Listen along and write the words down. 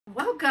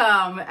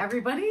Welcome,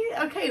 everybody.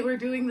 Okay, we're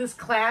doing this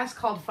class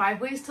called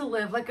 5 Ways to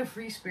Live Like a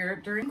Free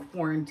Spirit During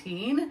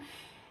Quarantine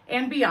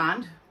and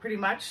Beyond, pretty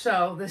much.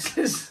 So this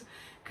is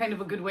kind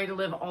of a good way to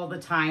live all the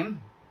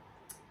time.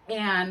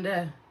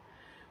 And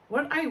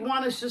what I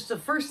want is just the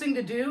first thing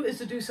to do is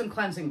to do some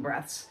cleansing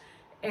breaths.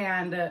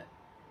 And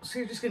so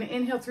you're just going to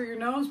inhale through your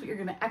nose, but you're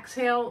going to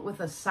exhale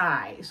with a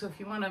sigh. So if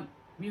you want to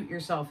mute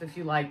yourself if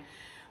you like,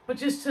 but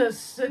just to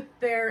sit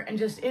there and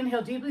just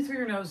inhale deeply through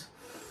your nose.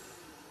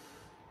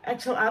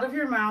 Exhale out of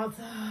your mouth.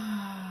 And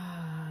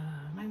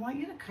I want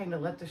you to kind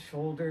of let the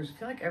shoulders,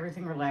 feel like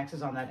everything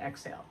relaxes on that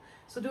exhale.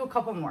 So do a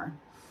couple more.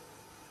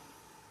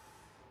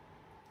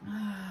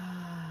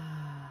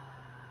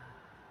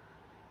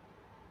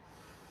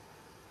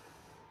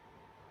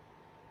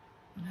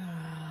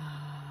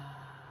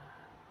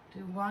 Do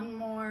one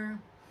more.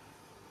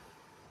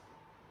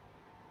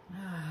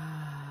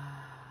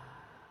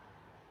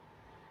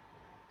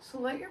 So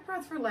let your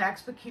breath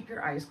relax, but keep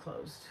your eyes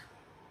closed.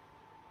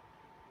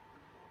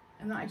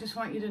 And then I just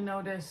want you to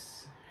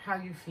notice how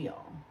you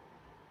feel.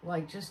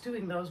 Like just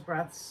doing those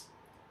breaths,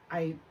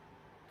 I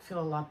feel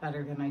a lot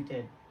better than I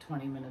did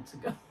 20 minutes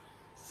ago.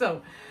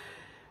 So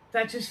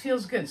that just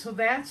feels good. So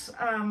that's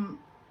a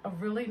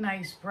really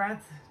nice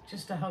breath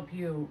just to help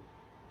you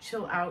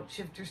chill out,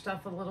 shift your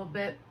stuff a little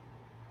bit.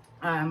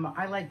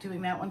 I like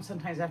doing that one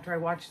sometimes after I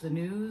watch the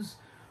news,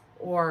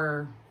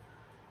 or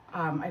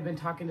I've been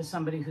talking to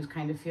somebody who's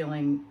kind of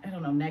feeling, I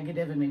don't know,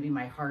 negative, and maybe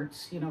my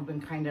heart's, been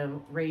kind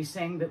of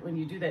racing. That when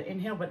you do that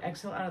inhale but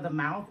exhale out of the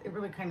mouth, it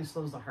really kind of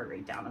slows the heart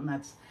rate down, and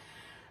that's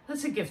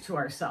a gift to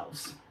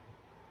ourselves.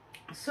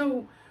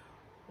 So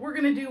we're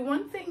going to do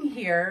one thing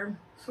here.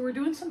 So we're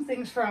doing some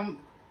things from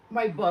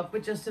my book,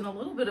 but just in a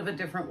little bit of a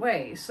different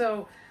way.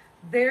 So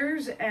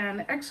there's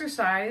an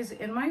exercise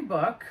in my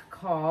book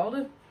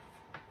called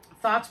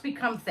Thoughts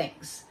Become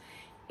Things.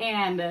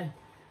 And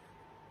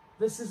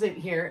this is it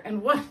here.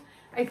 And what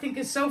I think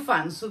is so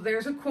fun. So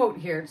there's a quote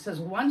here. It says,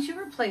 once you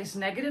replace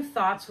negative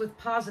thoughts with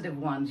positive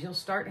ones, you'll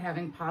start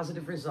having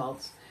positive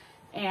results.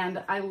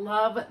 And I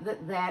love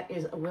that that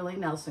is a Willie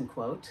Nelson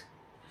quote.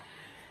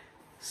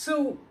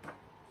 So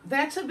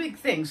that's a big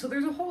thing. So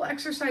there's a whole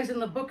exercise in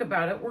the book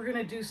about it. We're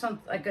going to do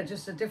something like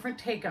just a different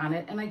take on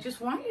it. And I just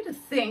want you to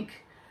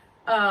think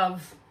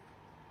of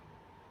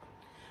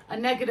a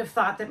negative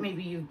thought that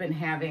maybe you've been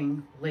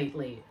having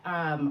lately,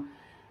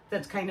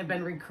 that's kind of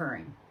been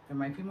recurring. There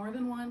might be more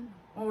than one,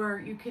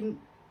 or you can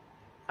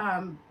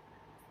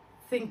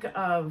think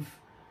of,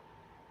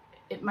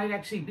 it might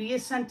actually be a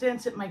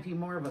sentence, it might be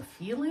more of a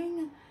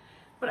feeling,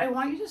 but I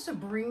want you just to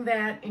bring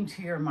that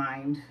into your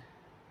mind,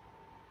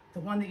 the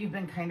one that you've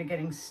been kind of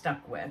getting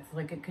stuck with.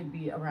 Like it could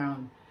be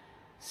around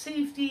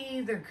safety,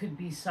 there could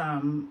be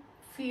some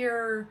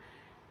fear.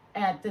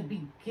 At the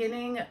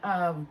beginning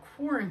of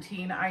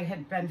quarantine, I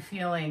had been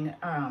feeling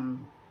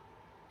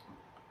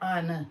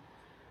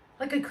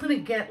like I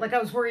couldn't get, like I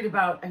was worried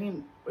about,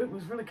 it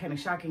was really kind of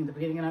shocking at the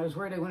beginning, and I was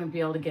worried I wouldn't be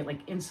able to get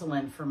like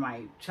insulin for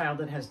my child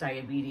that has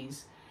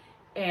diabetes.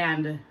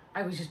 And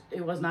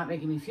it was not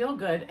making me feel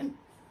good, and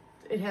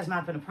it has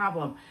not been a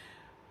problem.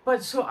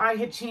 But so I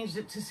had changed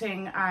it to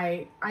saying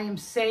I am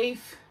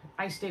safe,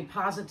 I stay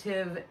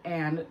positive,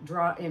 and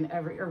draw in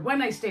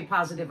when I stay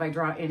positive, I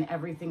draw in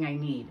everything I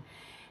need.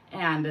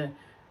 And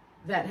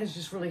that has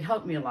just really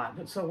helped me a lot.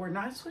 But so we're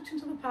not switching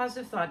to the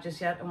positive thought just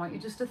yet. I want you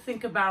just to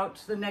think about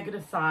the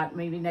negative thought,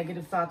 maybe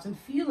negative thoughts and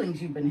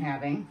feelings you've been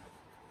having.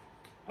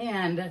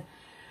 And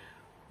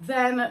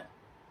then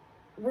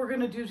we're going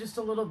to do just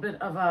a little bit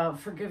of a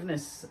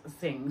forgiveness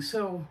thing.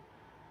 So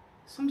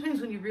sometimes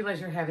when you realize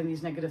you're having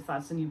these negative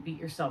thoughts, then you beat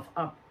yourself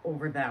up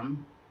over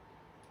them.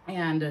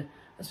 And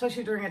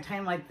especially during a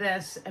time like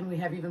this, and we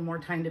have even more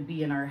time to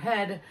be in our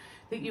head,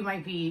 that you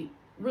might be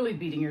really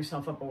beating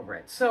yourself up over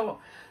it. So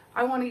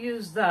I want to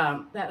use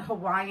that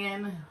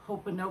Hawaiian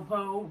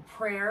Ho'oponopono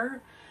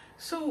prayer.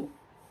 So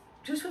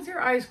just with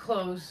your eyes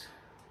closed,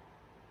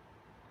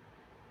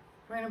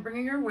 we're going to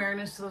bring your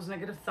awareness to those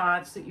negative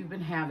thoughts that you've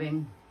been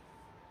having.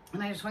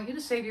 And I just want you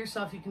to say to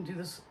yourself, you can do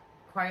this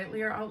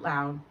quietly or out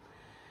loud,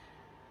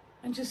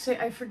 and just say,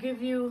 I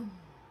forgive you.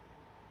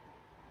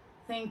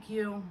 Thank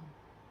you.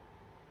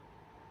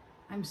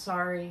 I'm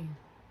sorry.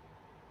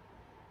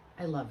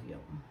 I love you.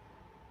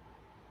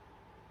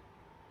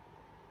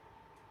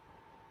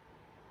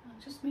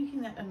 Just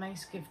making that a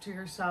nice gift to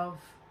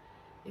yourself.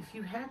 If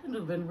you happen to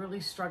have been really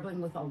struggling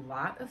with a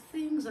lot of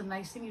things, a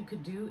nice thing you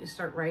could do is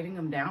start writing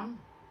them down.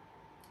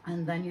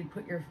 And then you'd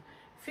put your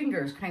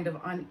fingers kind of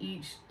on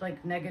each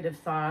like negative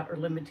thought or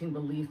limiting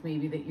belief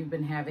maybe that you've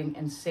been having,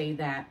 and say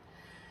that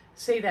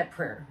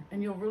prayer.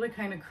 And you'll really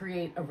kind of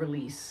create a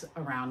release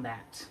around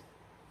that.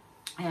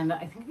 And I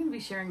think I'm going to be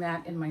sharing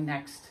that in my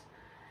next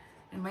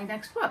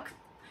book.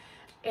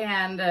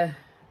 And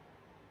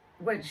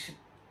which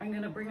I'm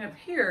going to bring up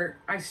here.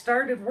 I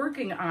started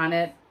working on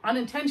it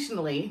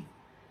unintentionally.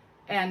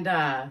 And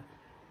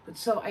but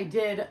so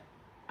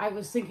I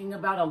was thinking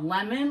about a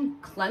lemon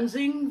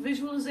cleansing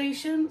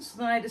visualization. So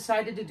then I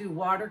decided to do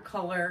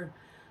watercolor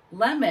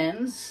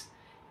lemons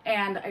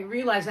And I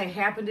realized I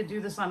happened to do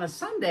this on a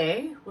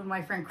Sunday when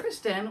my friend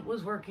Kristen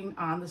was working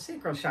on the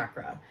sacral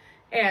chakra.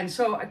 And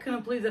so I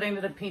couldn't believe that I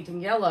ended up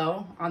painting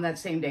yellow on that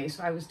same day,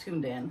 so I was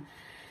tuned in.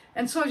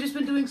 And so I've just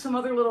been doing some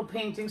other little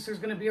paintings. There's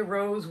going to be a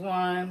rose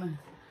one,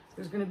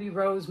 there's going to be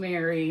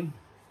rosemary,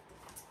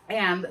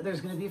 and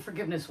there's going to be a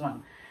forgiveness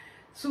one.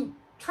 So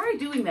try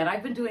doing that.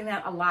 I've been doing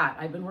that a lot.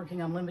 I've been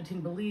working on limiting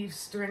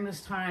beliefs during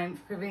this time,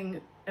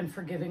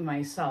 forgiving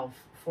myself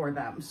for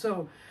them.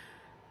 So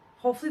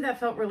hopefully that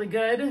felt really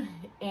good,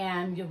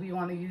 and you'll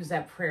want to use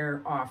that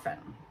prayer often.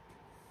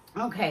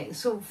 Okay,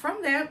 so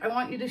from that, I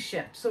want you to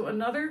shift. So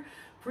another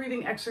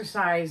breathing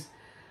exercise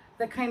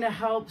that kind of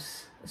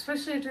helps,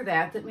 especially after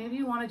that maybe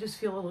you want to just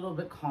feel a little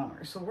bit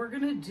calmer. So we're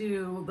going to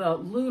do the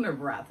lunar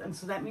breath. And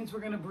so that means we're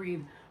going to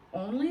breathe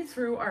only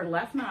through our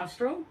left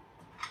nostril.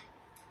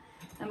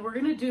 And we're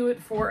going to do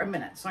it for a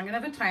minute. So I'm going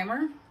to have a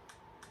timer.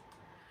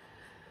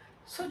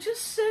 So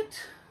just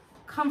sit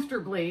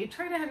comfortably.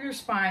 Try to have your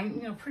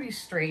spine, pretty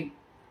straight.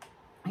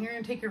 And you're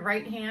going to take your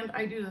right hand.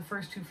 I do the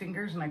first two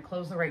fingers and I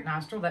close the right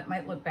nostril. That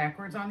might look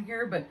backwards on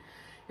here, but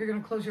you're going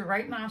to close your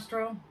right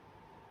nostril.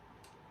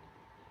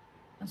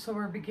 And so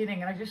we're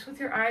beginning. And I just, with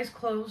your eyes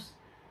closed,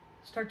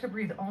 start to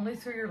breathe only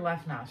through your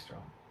left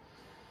nostril.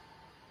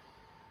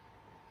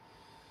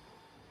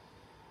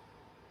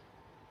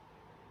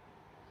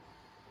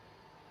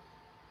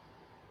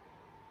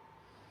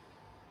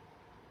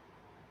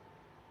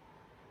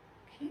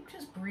 Keep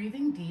just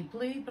breathing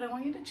deeply, but I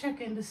want you to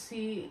check in to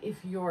see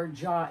if your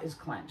jaw is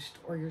clenched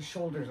or your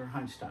shoulders are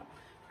hunched up.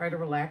 Try to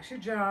relax your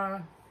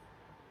jaw,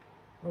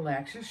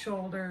 relax your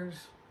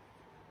shoulders.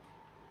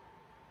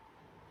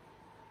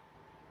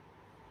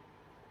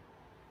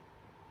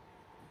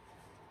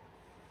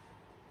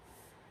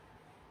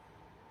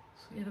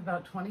 So we have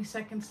about 20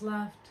 seconds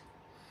left.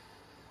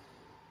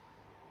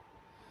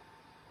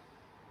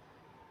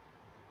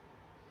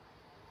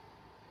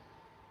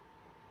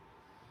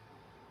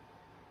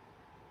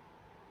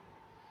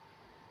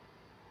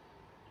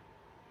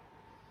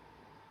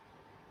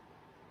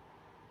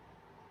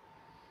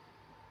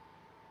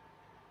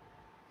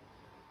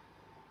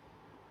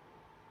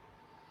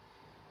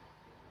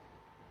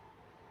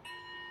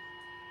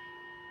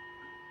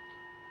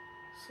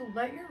 So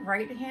let your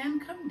right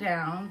hand come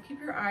down,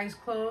 keep your eyes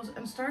closed,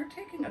 and start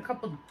taking a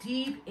couple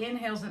deep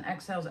inhales and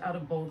exhales out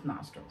of both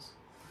nostrils.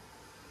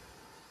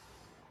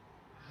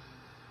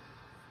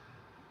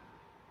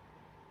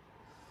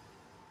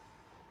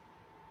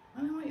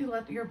 And I want you to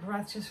let your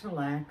breath just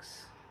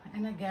relax.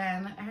 And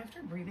again,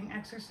 after breathing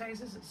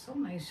exercises, it's so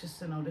nice just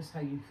to notice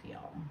how you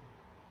feel.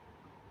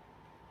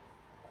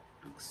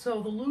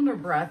 So the lunar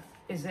breath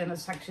is in a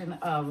section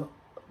of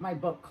my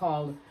book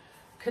called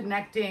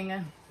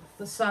Connecting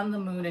the Sun, the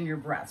Moon, and Your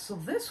Breath. So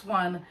this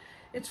one,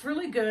 it's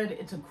really good.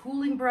 It's a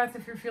cooling breath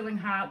if you're feeling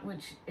hot,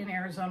 which in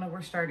Arizona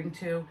we're starting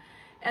to.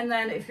 And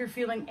then if you're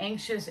feeling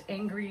anxious,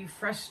 angry,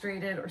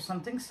 frustrated, or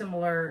something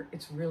similar,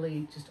 it's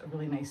really just a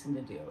really nice thing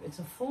to do. It's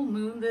a full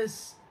moon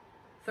this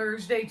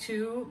Thursday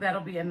too. That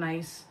would be a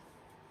nice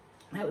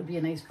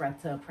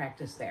breath to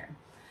practice there.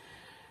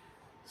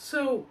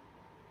 So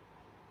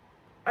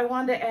I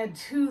wanted to add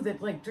too that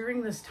like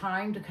during this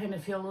time to kind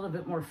of feel a little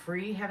bit more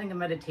free, having a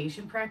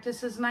meditation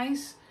practice is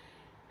nice.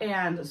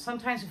 And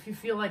sometimes if you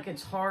feel like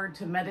it's hard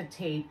to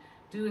meditate,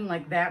 doing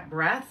like that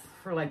breath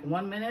for like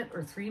 1 minute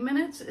or 3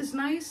 minutes is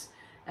nice.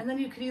 And then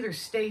you could either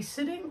stay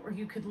sitting or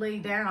you could lay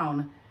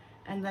down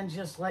and then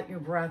just let your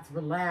breath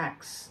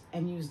relax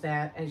and use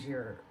that as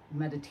your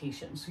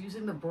meditation. So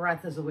using the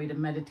breath as a way to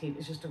meditate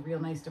is just a real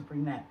nice to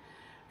bring that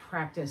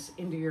practice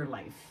into your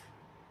life.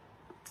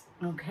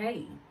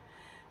 Okay.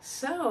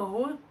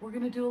 So we're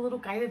going to do a little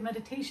guided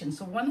meditation.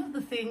 So one of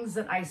the things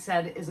that I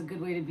said is a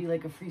good way to be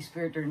like a free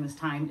spirit during this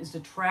time is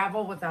to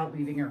travel without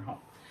leaving your home.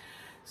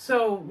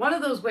 So one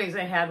of those ways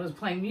I had was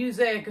playing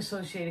music,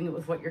 associating it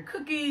with what you're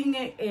cooking,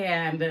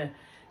 and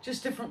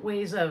just different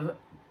ways of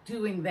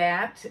doing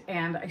that.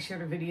 And I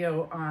shared a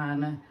video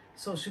on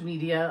social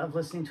media of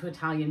listening to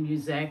Italian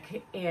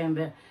music.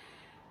 And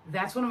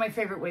that's one of my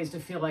favorite ways to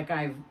feel like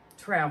I've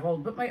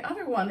traveled. But my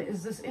other one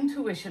is this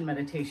intuition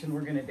meditation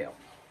we're going to do.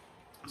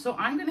 So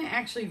I'm going to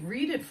actually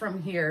read it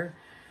from here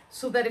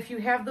so that if you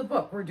have the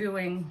book, we're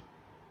doing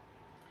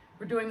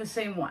the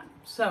same one.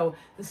 So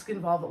this can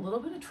involve a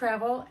little bit of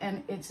travel,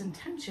 and its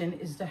intention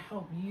is to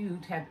help you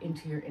tap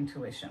into your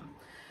intuition.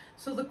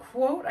 So the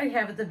quote I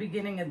have at the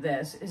beginning of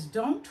this is,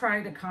 don't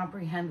try to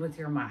comprehend with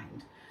your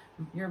mind.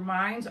 Your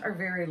minds are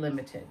very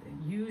limited.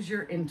 Use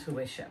your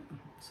intuition.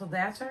 So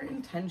that's our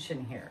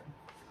intention here.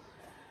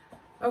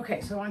 Okay,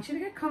 so I want you to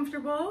get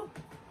comfortable.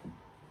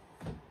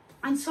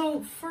 And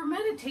so for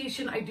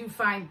meditation, I do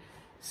find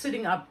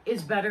sitting up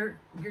is better.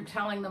 You're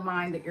telling the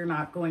mind that you're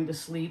not going to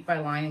sleep by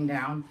lying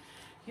down.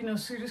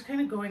 So you're just kind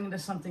of going into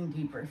something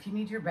deeper. If you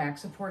need your back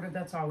supported,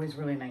 that's always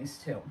really nice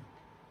too.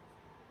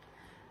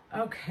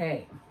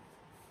 Okay.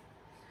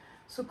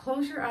 So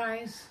close your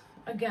eyes.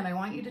 Again, I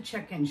want you to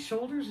check in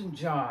shoulders and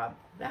jaw.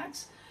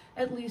 That's,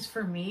 at least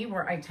for me,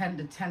 where I tend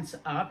to tense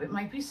up. It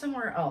might be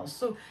somewhere else.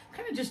 So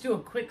kind of just do a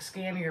quick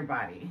scan of your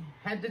body,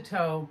 head to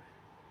toe.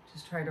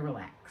 Just try to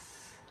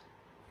relax.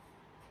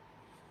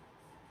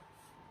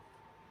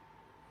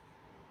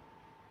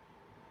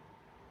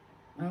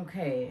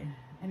 Okay,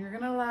 and you're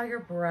gonna allow your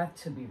breath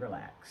to be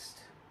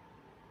relaxed.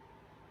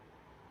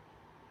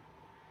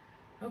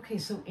 Okay,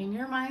 so in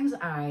your mind's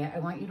eye, I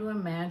want you to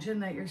imagine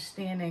that you're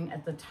standing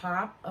at the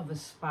top of a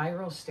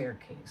spiral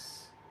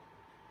staircase.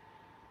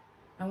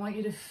 I want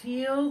you to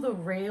feel the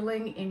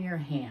railing in your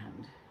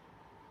hand.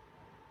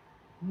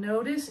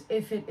 Notice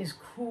if it is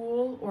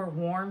cool or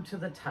warm to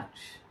the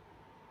touch.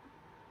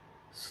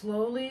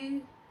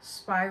 Slowly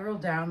spiral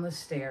down the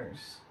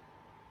stairs.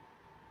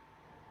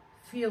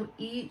 Feel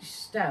each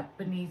step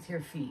beneath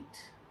your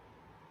feet.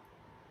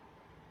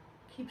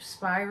 Keep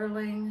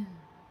spiraling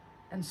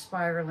and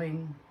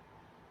spiraling,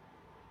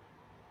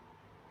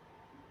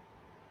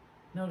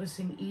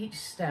 noticing each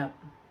step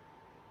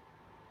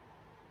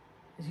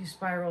as you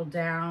spiral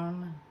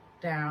down,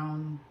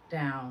 down,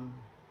 down.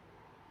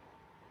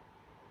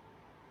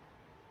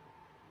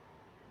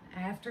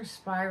 After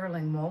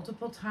spiraling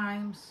multiple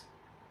times,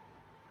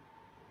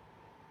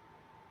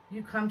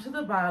 you come to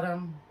the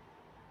bottom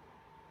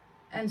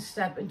and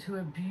step into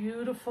a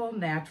beautiful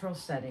natural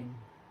setting,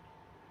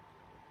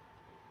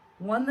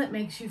 one that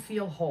makes you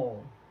feel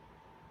whole.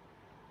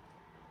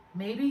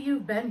 Maybe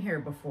you've been here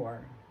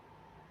before.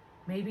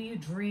 Maybe you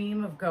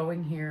dream of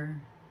going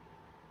here,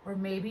 or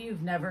maybe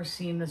you've never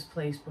seen this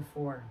place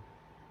before.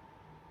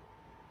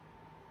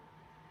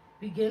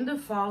 Begin to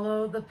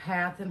follow the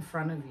path in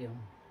front of you.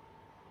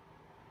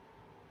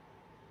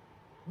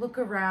 Look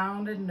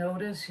around and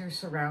notice your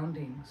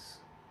surroundings.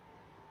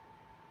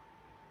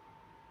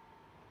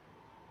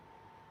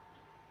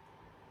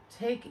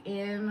 Take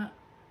in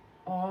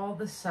all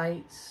the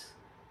sights.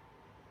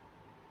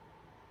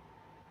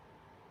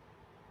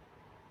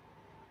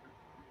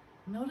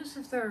 Notice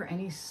if there are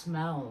any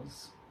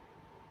smells.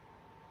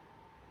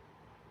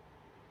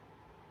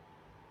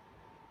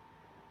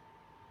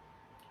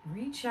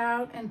 Reach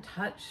out and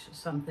touch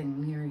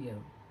something near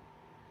you.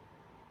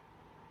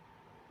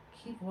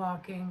 Keep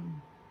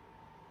walking.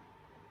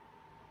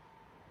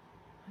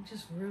 And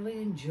just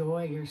really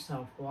enjoy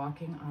yourself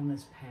walking on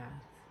this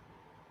path.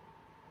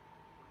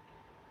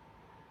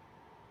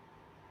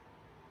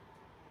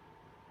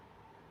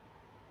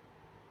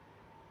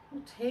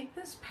 Well, take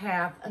this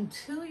path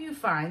until you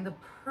find the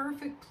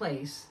perfect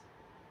place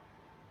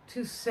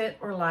to sit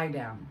or lie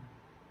down.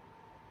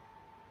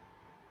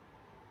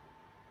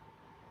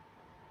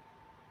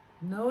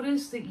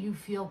 Notice that you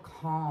feel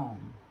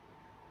calm.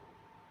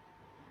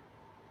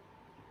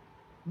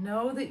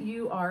 Know that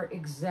you are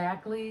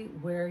exactly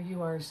where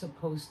you are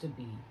supposed to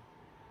be.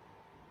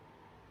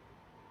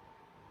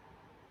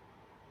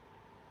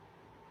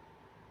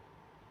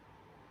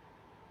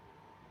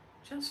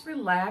 Just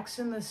relax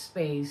in the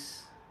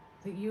space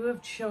that you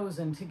have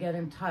chosen to get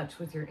in touch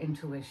with your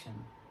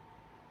intuition.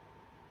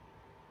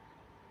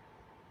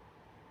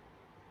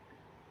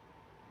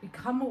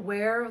 Become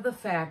aware of the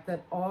fact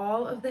that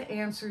all of the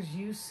answers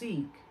you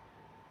seek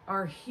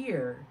are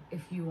here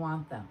if you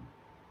want them.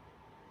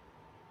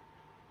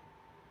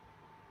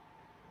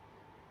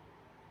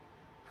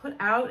 Put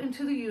out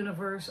into the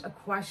universe a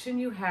question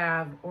you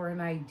have or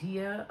an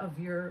idea of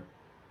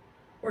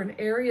or an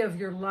area of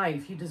your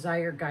life you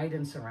desire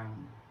guidance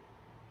around.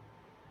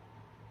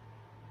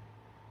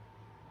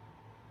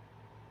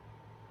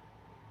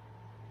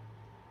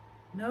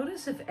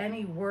 Notice if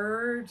any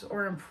words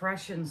or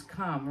impressions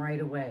come right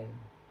away.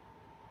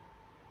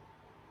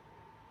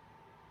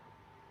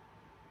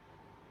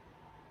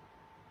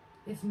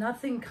 If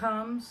nothing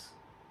comes,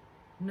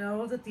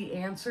 know that the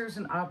answers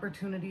and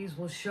opportunities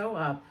will show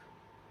up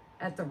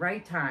at the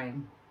right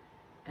time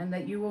and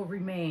that you will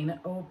remain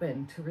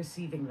open to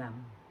receiving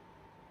them.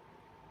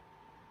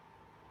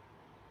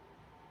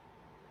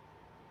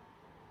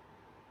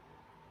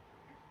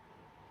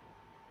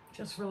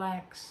 Just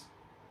relax.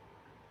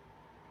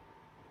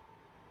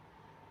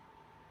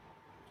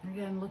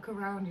 Again, look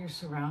around your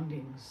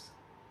surroundings.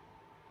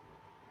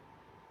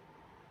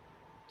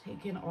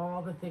 Take in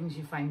all the things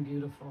you find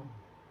beautiful.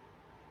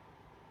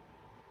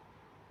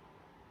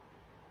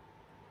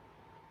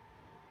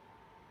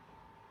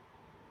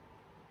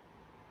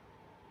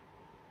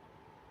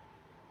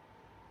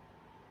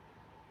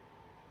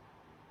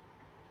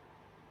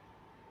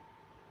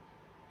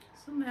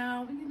 So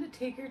now begin to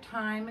take your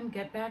time and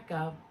get back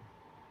up.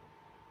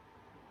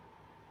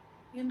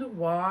 Begin to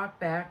walk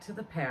back to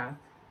the path.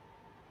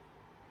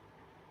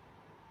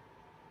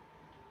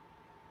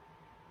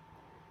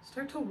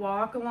 Start to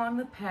walk along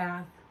the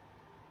path.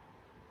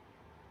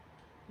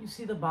 You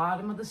see the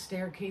bottom of the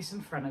staircase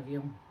in front of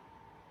you.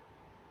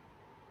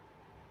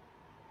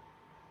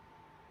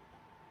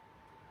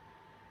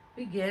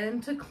 Begin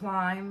to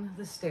climb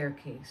the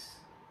staircase,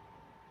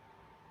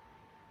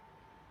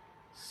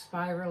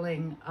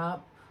 spiraling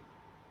up,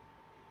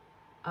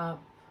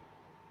 up,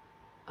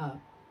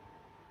 up.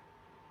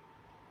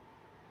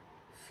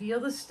 Feel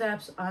the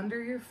steps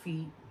under your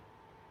feet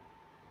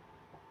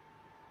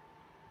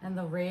and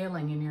the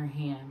railing in your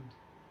hand.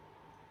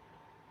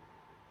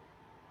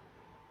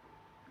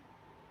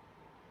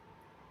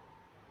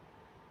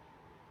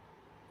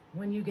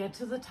 when you get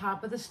to the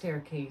top of the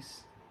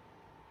staircase,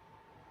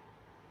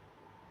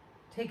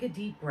 take a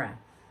deep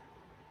breath.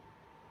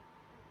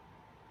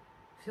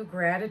 Feel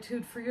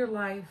gratitude for your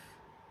life,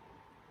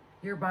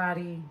 your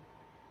body,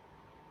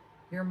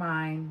 your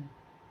mind,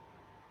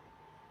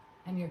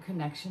 and your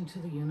connection to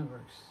the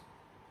universe.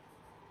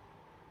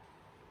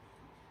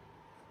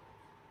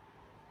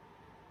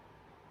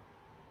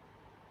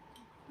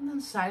 And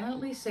then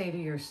silently say to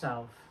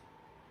yourself,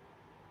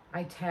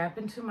 I tap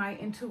into my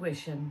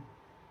intuition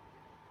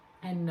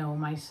and know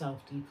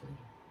myself deeply.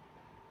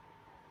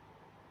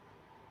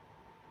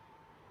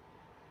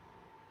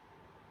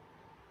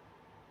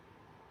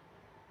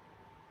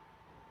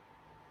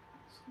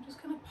 So I'm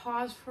just going to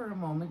pause for a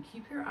moment.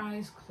 Keep your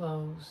eyes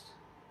closed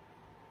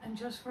and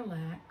just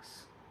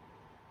relax.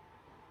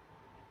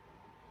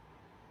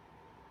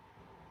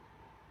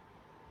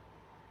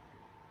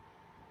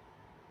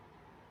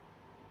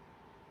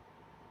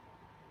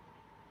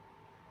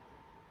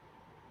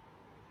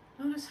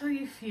 Notice how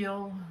you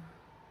feel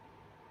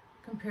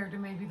compared to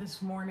maybe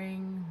this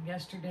morning,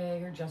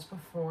 yesterday, or just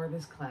before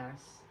this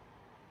class.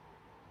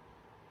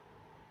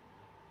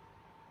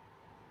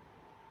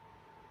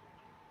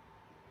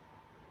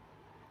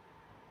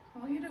 I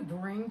want you to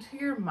bring to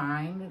your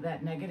mind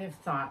that negative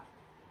thought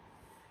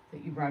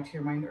that you brought to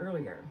your mind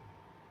earlier.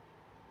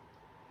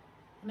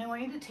 And I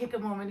want you to take a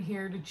moment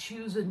here to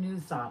choose a new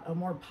thought, a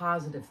more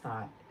positive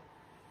thought.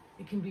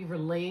 It can be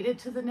related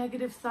to the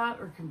negative thought,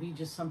 or it can be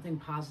just something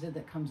positive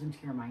that comes into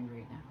your mind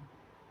right now.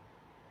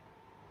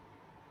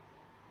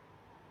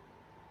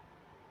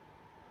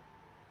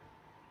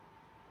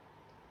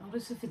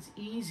 Notice if it's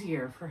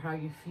easier for how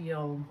you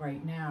feel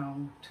right now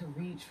to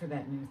reach for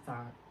that new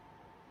thought.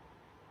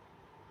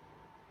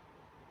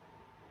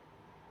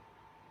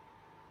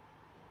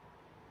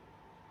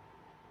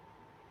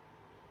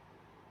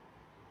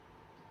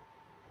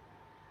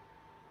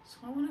 So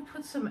I want to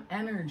put some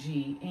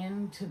energy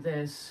into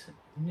this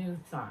new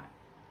thought.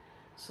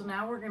 So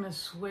now we're going to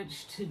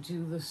switch to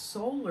do the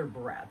solar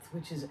breath,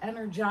 which is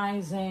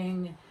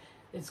energizing.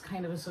 It's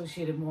kind of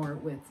associated more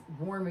with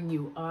warming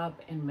you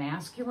up and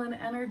masculine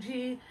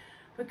energy,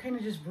 but kind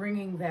of just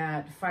bringing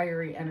that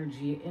fiery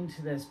energy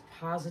into this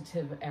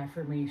positive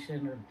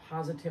affirmation or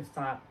positive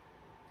thought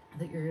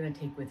that you're going to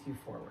take with you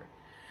forward.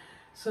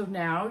 So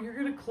now you're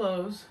going to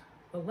close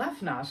the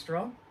left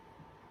nostril.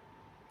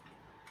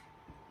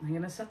 I'm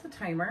going to set the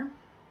timer.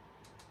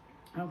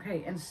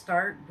 Okay, and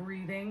start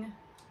breathing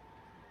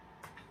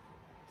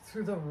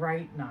through the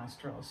right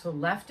nostril. So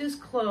left is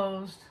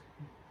closed.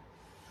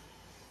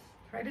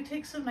 Try to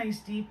take some nice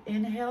deep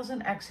inhales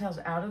and exhales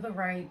out of the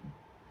right.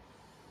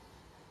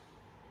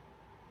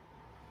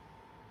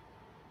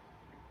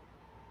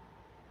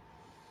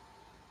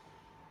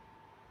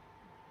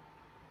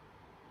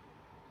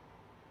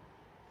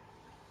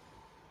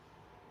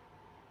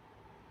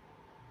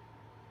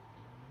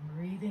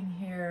 Breathing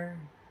here.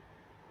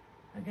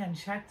 Again,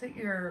 check that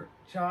your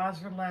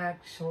jaw's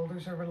relaxed,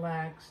 shoulders are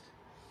relaxed.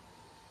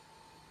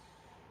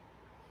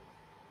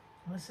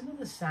 Listen to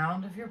the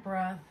sound of your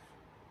breath.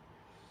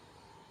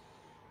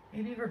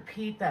 Maybe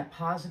repeat that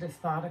positive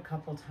thought a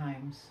couple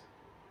times.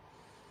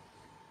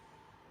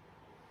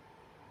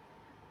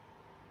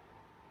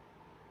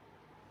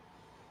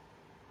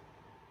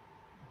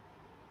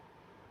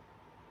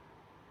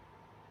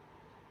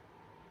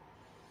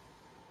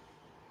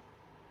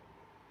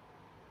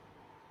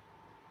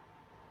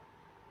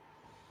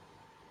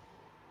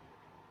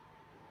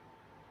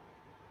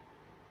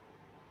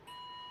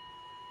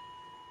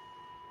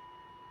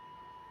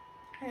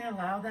 Okay,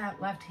 allow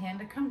that left hand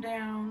to come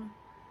down.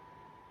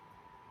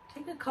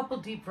 Take a couple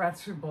deep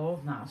breaths through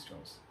both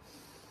nostrils.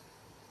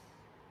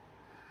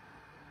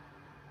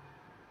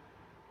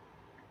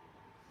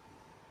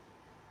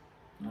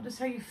 Notice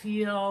how you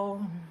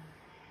feel,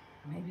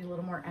 maybe a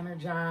little more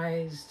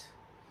energized.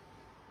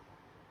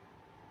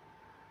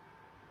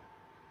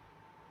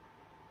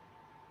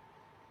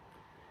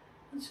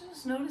 It's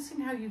just noticing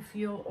how you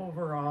feel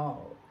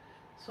overall.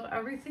 So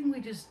everything we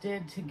just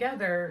did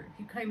together, if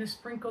you kind of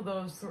sprinkle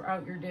those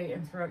throughout your day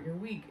and throughout your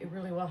week, it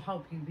really will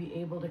help you be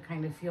able to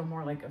kind of feel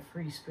more like a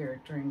free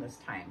spirit during this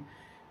time.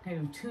 Kind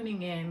of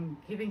tuning in,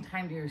 giving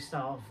time to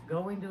yourself,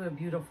 going to a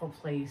beautiful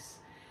place.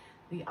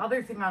 The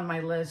other thing on my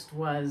list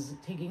was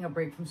taking a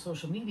break from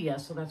social media.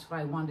 So that's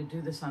why I wanted to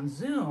do this on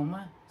Zoom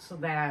so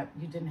that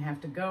you didn't have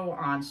to go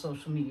on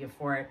social media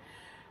for it.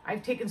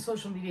 I've taken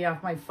social media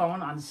off my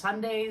phone on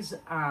Sundays.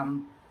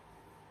 And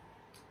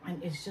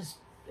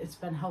it's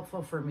been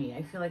helpful for me.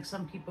 I feel like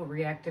some people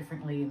react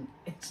differently and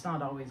it's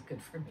not always good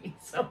for me.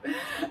 So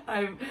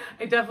I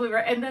definitely,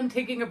 and then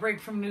taking a break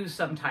from news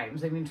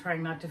sometimes. I mean,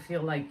 trying not to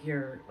feel like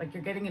you're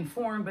getting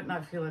informed, but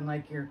not feeling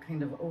like you're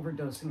kind of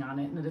overdosing on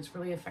it and that it's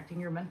really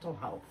affecting your mental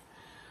health.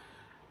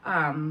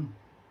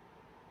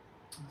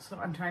 So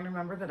I'm trying to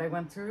remember that I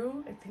went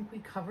through, I think we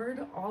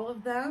covered all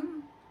of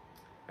them.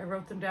 I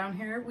wrote them down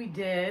here. We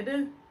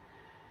did.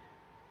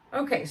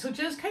 Okay, so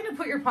just kind of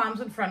put your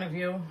palms in front of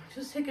you.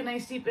 Just take a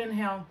nice deep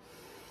inhale,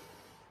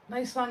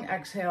 nice long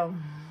exhale,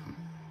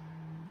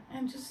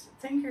 and just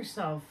thank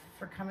yourself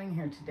for coming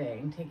here today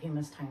and taking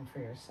this time for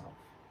yourself.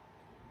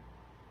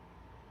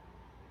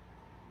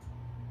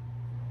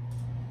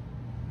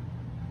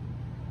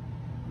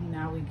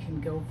 Now we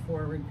can go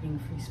forward being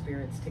free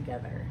spirits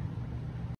together.